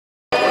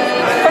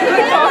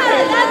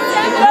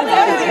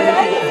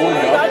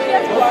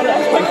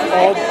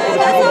Oh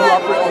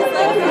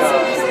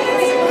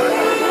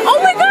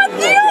my God,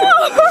 Theo!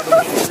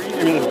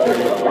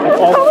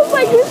 I was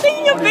like, who's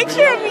taking a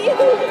picture of me?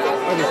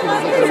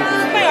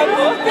 My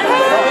uncle.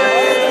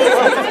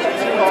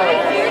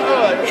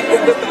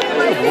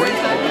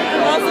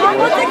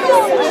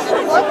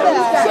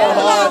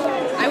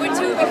 I would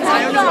too because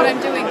I don't know what I'm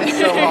doing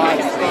there.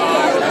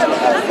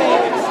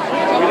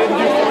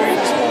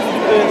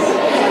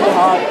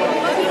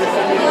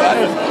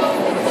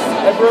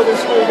 My brother's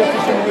school got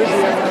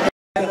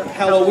the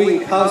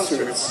Halloween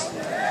concerts.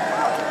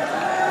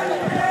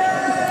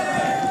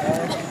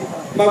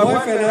 My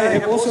wife and I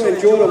have also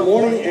enjoyed the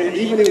morning and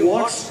evening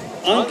walks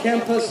on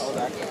campus,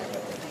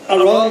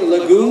 around the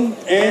lagoon,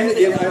 and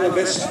in Isla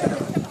Vista.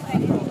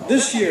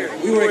 This year,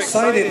 we were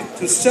excited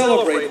to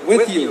celebrate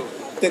with you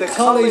the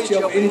College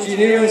of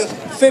Engineers'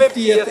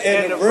 50th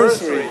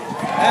anniversary.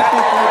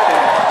 Happy birthday!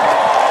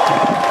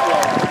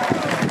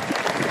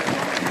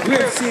 We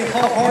have seen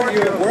how hard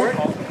you have worked.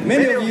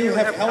 Many of you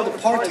have held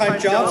part-time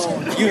jobs.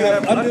 You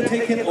have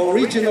undertaken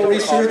original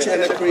research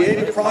and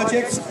creative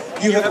projects.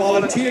 You have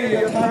volunteered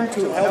your time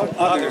to help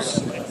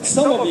others.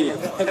 Some of you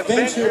have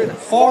ventured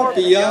far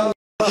beyond,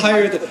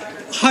 hired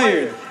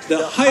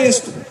the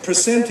highest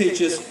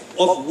percentages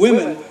of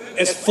women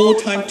as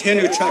full-time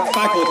tenure-track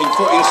faculty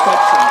for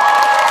instruction.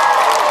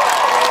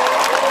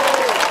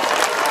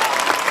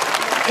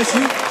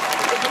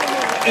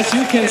 As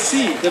you can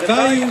see, the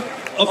value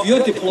of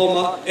your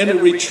diploma and the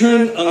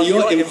return on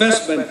your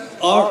investment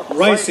are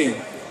rising.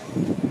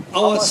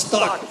 Our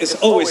stock is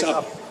always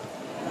up.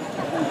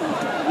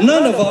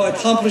 None of our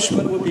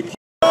accomplishment would be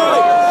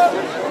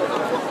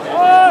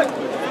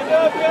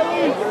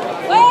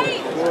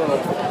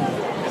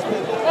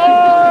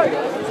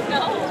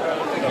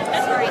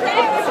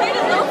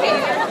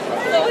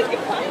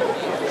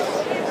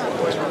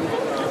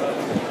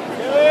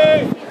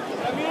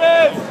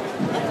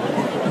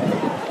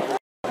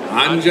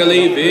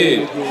Anjali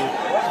Vid,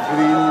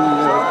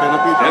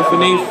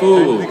 Stephanie Fu,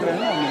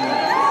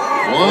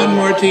 Juan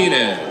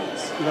Martinez,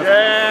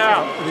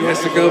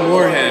 Jessica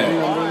Moorhead,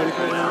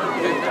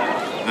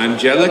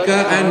 Angelica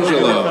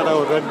Angelo,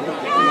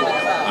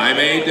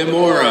 Jaime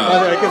Demora,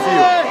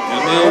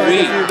 Emma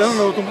Weeks,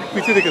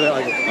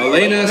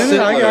 Elena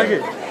Sittler,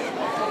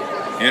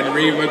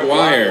 Henry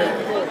McGuire,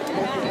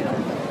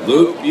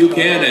 Luke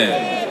Buchanan,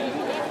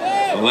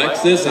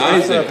 Alexis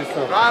Isaac,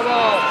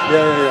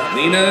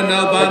 Nina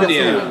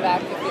Nalbandia,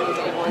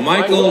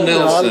 Michael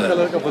Nelson,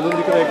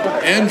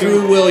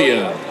 Andrew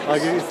Williams,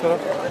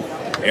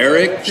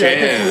 Eric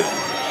Chan,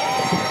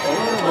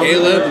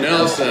 Caleb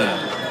Nelson,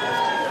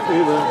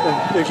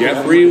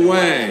 Jeffrey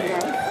Wang,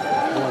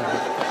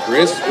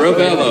 Chris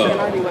Ravello,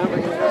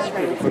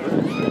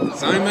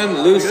 Simon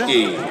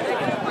Lusky,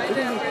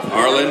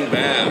 Arlen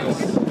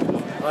Bass,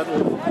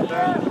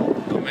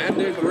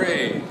 Amanda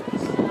Gray,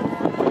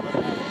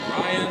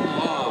 Ryan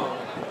Law,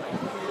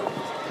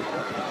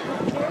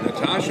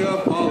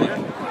 Natasha Pollock,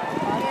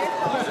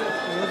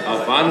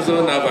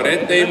 Alfonso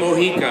Navarrete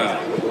Mojica,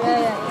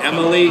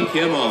 Emily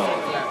Kimmel,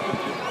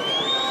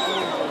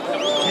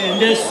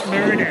 Candace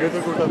Mariner,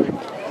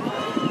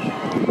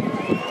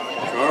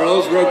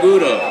 Charles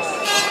Ragudos,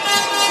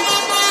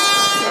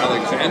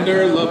 Alexander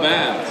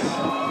Labasse,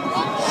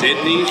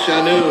 Sydney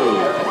Chanou,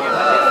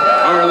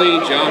 Harley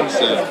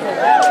Johnson,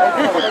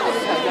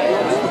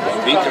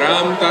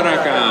 Vikram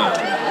Tarakan,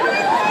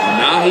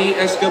 Nahi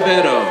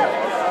Escobedo,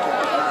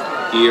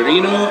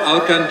 Irino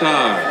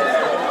Alcantar,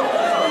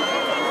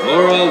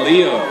 Laura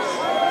Leos,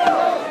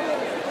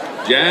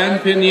 Jan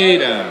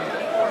Pineda,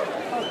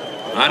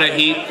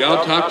 Anahit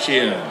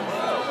Gautachian,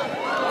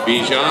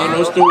 Bijan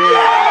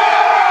Osterwald,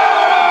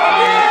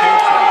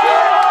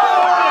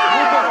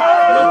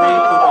 Lori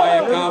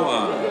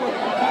Kobayakawa,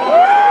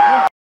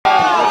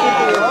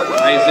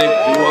 Isaac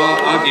Dua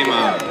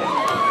Agima,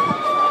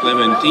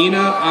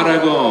 Clementina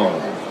Aragon,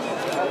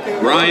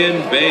 Brian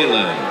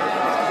Balin,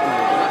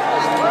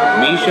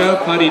 Misha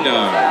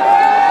Padidar,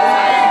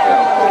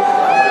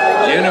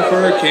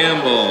 Jennifer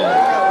Campbell,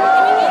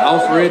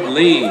 Alfred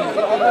Lee,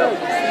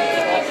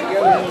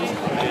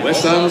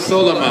 Wessam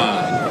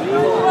Soliman,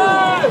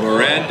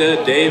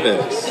 Miranda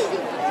Davis,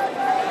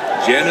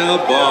 Jenna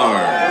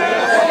Barr,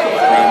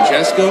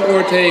 Francesca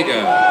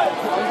Ortega,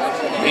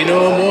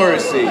 Nino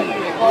Morrissey,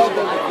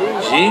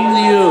 Jing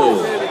Liu,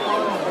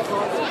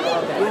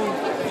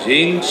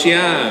 Jing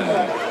Qian,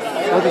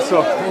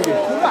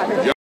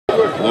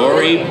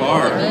 Lori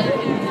Park,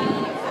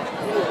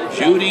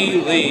 Judy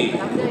Lee,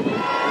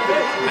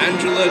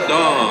 Angela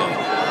Dong,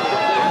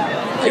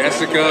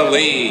 Jessica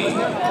Lee,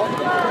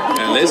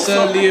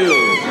 Alyssa Liu,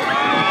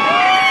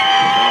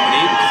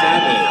 Dominique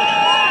Savage,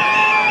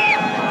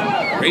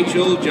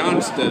 Rachel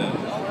Johnston,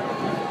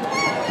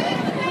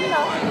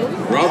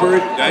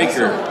 Robert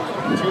Diker,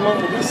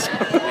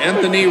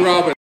 Anthony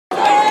Robbins,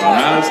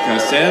 Raz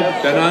Kaseb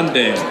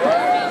Benande,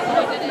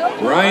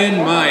 Brian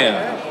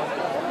Maya,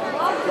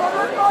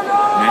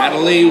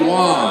 Natalie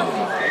Wong,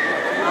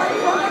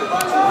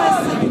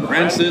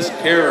 Francis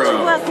Caro,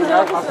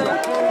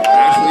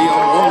 Ashley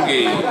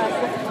Omongi,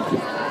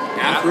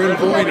 Catherine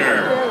Boyner,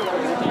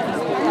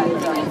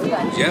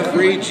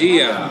 Jeffrey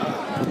Gia,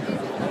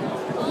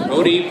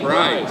 Cody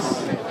Price,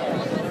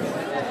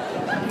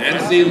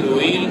 Nancy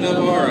Louise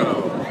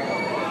Navarro,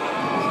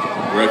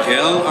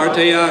 Raquel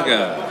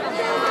Arteaga,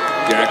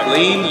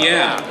 Jacqueline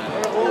Yap,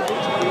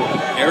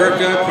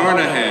 Erica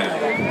Carnahan,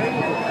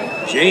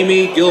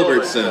 Jamie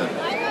Gilbertson,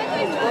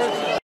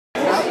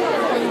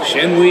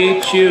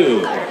 Shenhui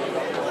Chu,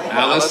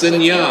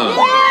 Allison Young,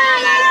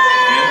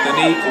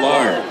 Anthony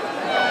Clark,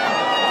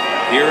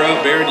 Ira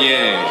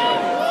Bernier,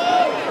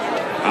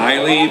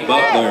 Kylie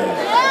Butler,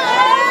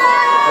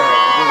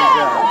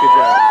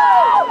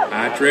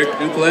 Patrick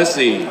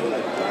Duplessis,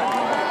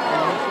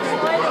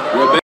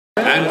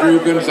 Andrew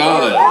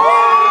Gonzalez,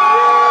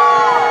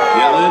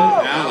 Dylan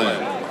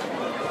Allen,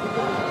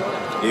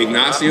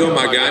 Ignacio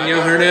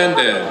Magaña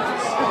Hernandez,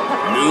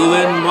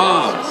 Newland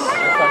Moss,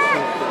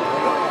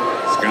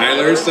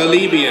 Skylar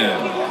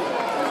Salibian,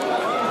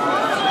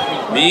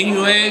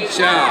 Mingyue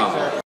Chow,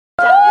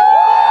 Dana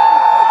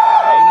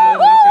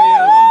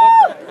Nakayama,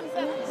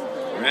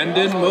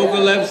 Brandon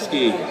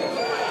Mogilevsky,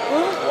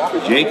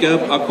 Jacob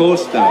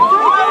Acosta,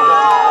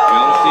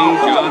 Kelsey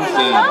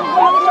Johnson,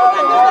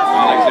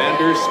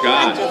 Alexander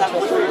Scott,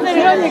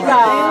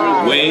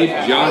 Wade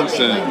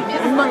Johnson,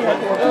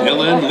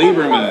 Dylan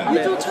Lieberman,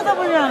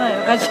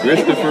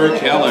 Christopher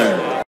Keller,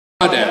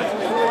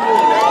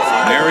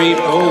 Mary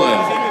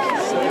Poland,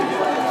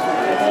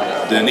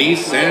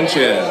 Denise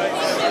Sanchez,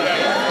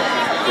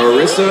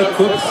 Carissa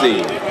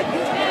Cooksey,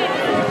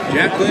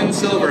 Jacqueline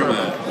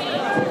Silverman,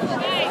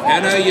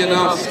 Hannah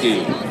Yanofsky,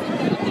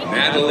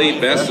 Natalie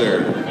Besser,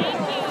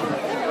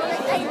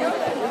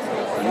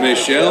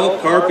 Michelle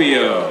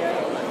Carpio,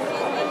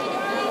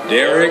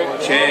 Derek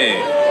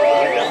Chang,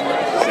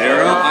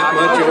 Sarah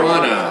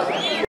Atmajuana,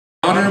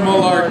 Connor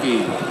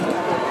Molarkey,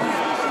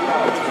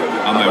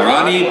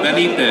 Amirani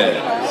Benitez,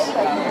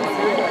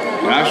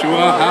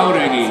 Joshua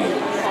Howdingy,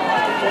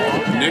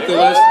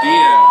 Nicholas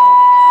Diaz,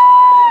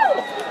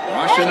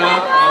 Rashana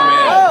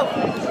Ahmed,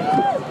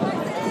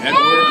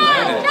 Edward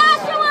Lannis,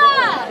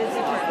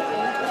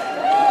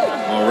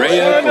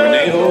 Maria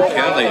Cornejo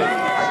Kelly,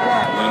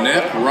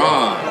 Lynette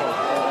Ron,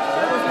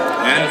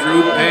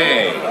 Andrew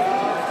Pay,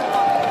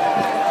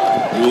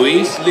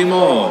 Luis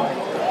Limon,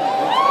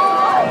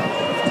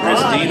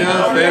 Christina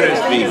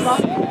Ferrisby,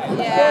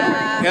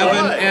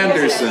 Kevin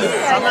Anderson,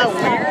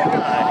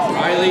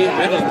 Riley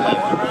Middleton,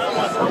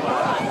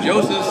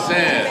 Joseph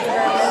Sands,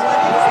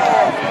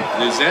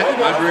 Lizette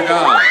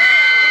Madrigal,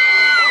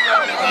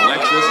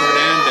 Alexis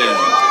Hernandez,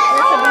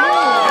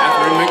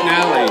 Catherine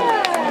McNally,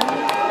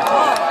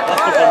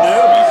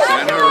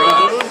 Roxana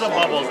Russ,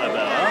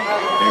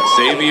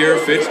 Xavier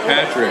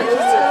Fitzpatrick,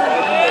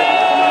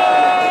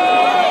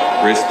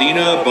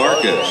 Christina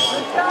Barkus,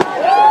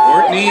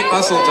 Courtney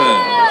Usselton,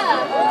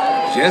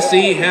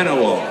 Jesse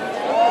Hannawell,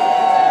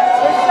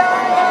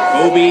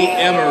 Kobe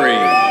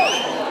Emery,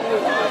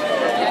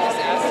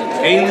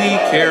 Haley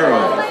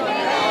Carroll,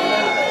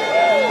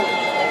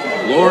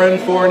 Lauren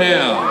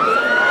Fornell,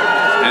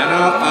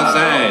 Anna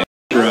Azang,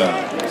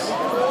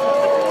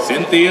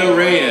 Cynthia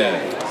Reyes,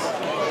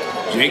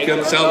 Jacob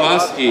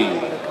Salvosky,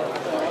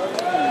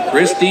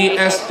 Christy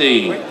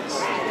Estes,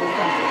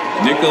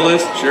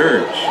 Nicholas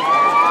Church,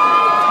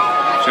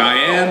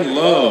 Cheyenne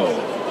Lowe,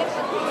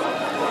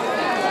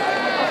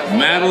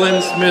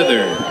 Madeline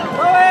Smither,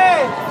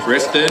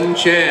 Tristan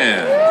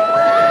Chan,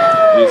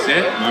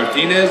 Lisette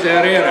Martinez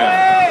Herrera,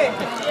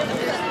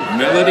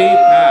 Melody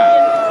Pat,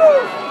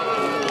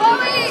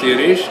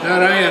 Sirish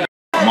Narayana,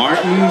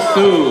 Martin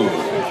Su,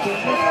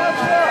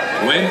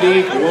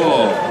 Wendy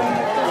Guo,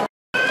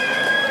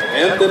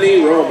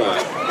 Anthony Roma,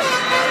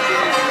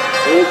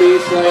 Toby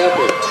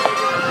Slayapit,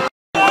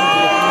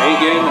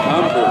 Megan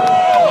Humber,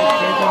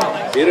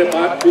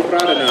 Siripat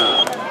Kupradana,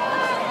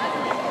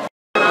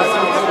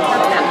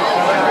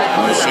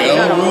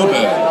 Michelle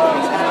Rubin,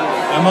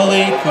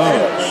 Emily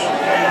Coach,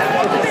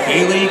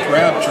 Haley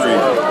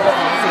Crabtree,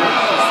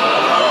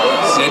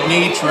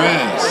 Sydney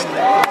Trask,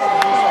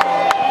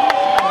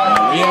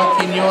 Maria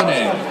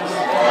Quinones,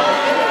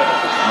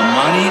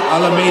 Amani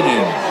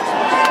Alamedin,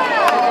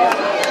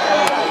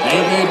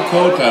 David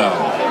Cota,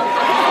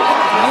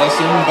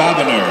 Allison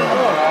Babiner,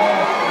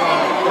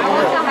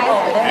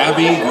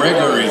 Abby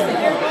Gregory,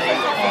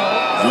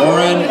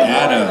 Lauren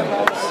Adams,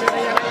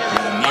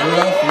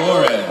 Yanira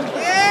Flores,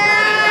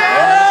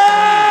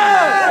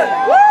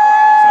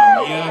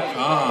 Samia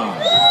Khan,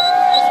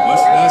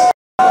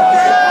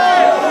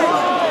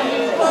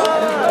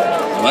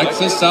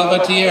 Alexis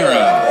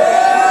Salvatierra,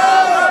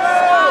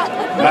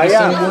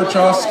 Madison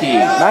Warchowski,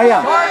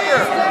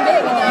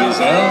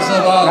 Giselle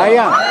Zavala,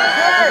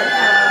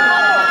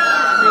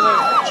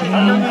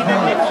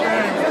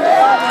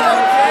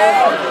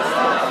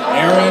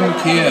 Aaron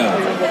Kim,